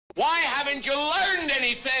Why haven't you learned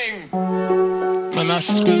anything? Man, that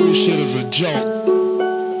school shit is a joke.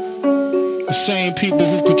 The same people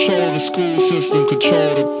who control the school system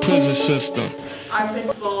control the prison system. Our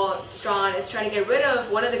principal, Strawn, is trying to get rid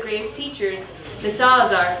of one of the greatest teachers, Miss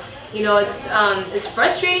Salazar. You know, it's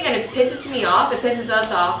frustrating and it pisses me off. It pisses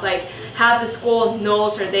us off. Like, half the school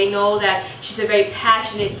knows her. They know that she's a very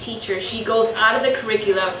passionate teacher. She goes out of the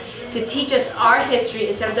curriculum to teach us our history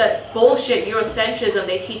instead of the bullshit Eurocentrism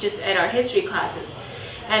they teach us in our history classes.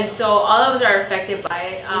 And so all of us are affected by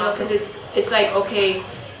it, because it's like, okay,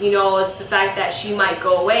 you know, it's the fact that she might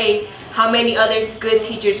go away. How many other good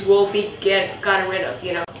teachers will be gotten rid of,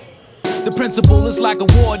 you know? The principal is like a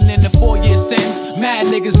warden in the 4-year sentence. Mad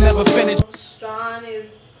niggas never finish. Strawn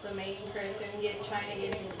is the main person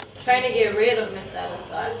trying to get rid of Miss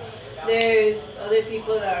Salazar. There's other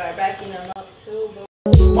people that are backing them up too.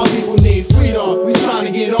 My people need freedom. We trying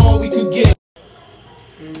to get all we can get.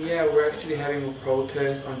 Yeah, we're actually having a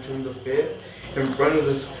protest on June the 5th in front of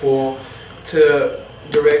the school to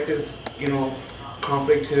direct this, you know,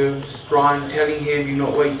 conflict to Strawn, telling him, you know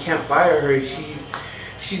what, you can't fire her.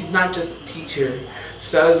 She's not just a teacher.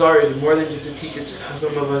 Salazar is more than just a teacher.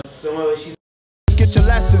 Some of us, she's. Get your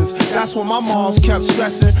lessons. That's what my mom's kept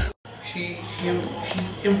stressing. She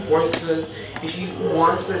enforces us, and she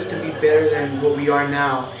wants us to be better than what we are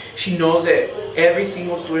now. She knows that every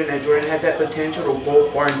single student at Jordan has that potential to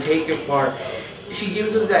go far and take it far. She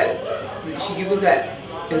gives us that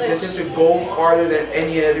incentive to go farther than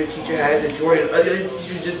any other teacher has at Jordan. Other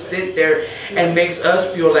teachers just sit there and makes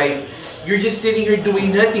us feel like you're just sitting here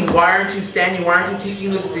doing nothing. Why aren't you standing? Why aren't you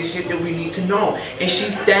teaching us the shit that we need to know? And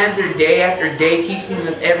she stands there day after day teaching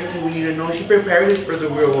us everything we need to know. She prepares us for the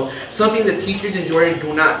real world. Something the teachers in Jordan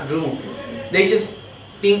do not do. They just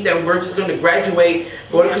think that we're just going to graduate,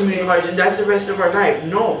 go to community college, and that's the rest of our life.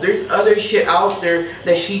 No, there's other shit out there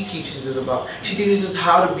that she teaches us about. She teaches us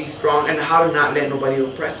how to be strong and how to not let nobody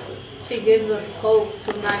oppress us. She gives us hope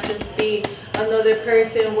to not just be another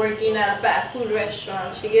person working at a fast food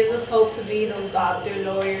restaurant. She gives us hope to be those doctor,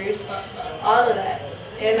 lawyers, all of that.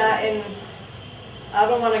 And I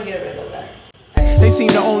don't want to get rid of that. They seem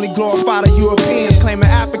to only glorify the Europeans, claiming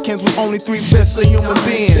Africans with only 3/5 of human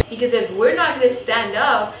beings. Because if we're not going to stand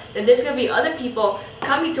up, then there's going to be other people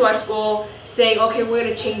coming to our school saying, okay, we're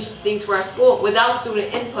going to change things for our school without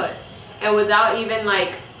student input and without even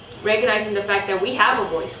like recognizing the fact that we have a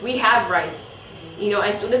voice, we have rights. You know,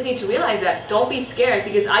 and students need to realize that. Don't be scared,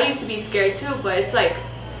 because I used to be scared too, but it's like,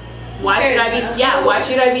 why should I be? Yeah, why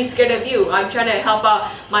should I be scared of you? I'm trying to help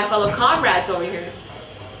out my fellow comrades over here.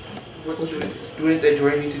 What students at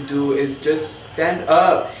Jordan need to do is just stand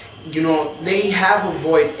up. You know, they have a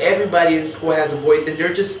voice. Everybody in school has a voice, and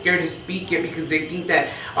they're just scared to speak it because they think that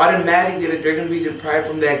automatically that they're going to be deprived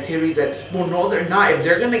from the activities at school. No, they're not. If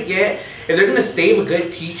they're going to save a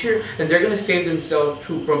good teacher, then they're going to save themselves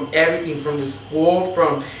too, from everything, from the school,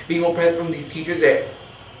 from being oppressed from these teachers that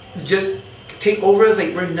just take over us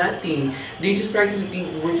like we're nothing. They just practically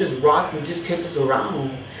think we're just rocks and just kick us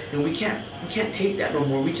around. And we can't take that no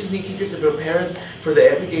more. We just need teachers to prepare us for the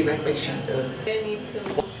everyday life like she does. We need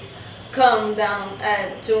to come down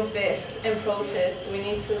at June 5th and protest. We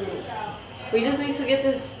just need to get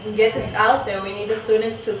this out there. We need the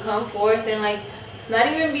students to come forth and like not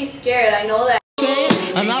even be scared. I know that.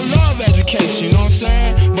 And I love education, you know what I'm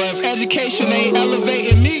saying? But if education ain't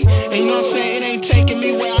elevating me, and you know what I'm saying, it ain't taking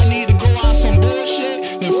me where I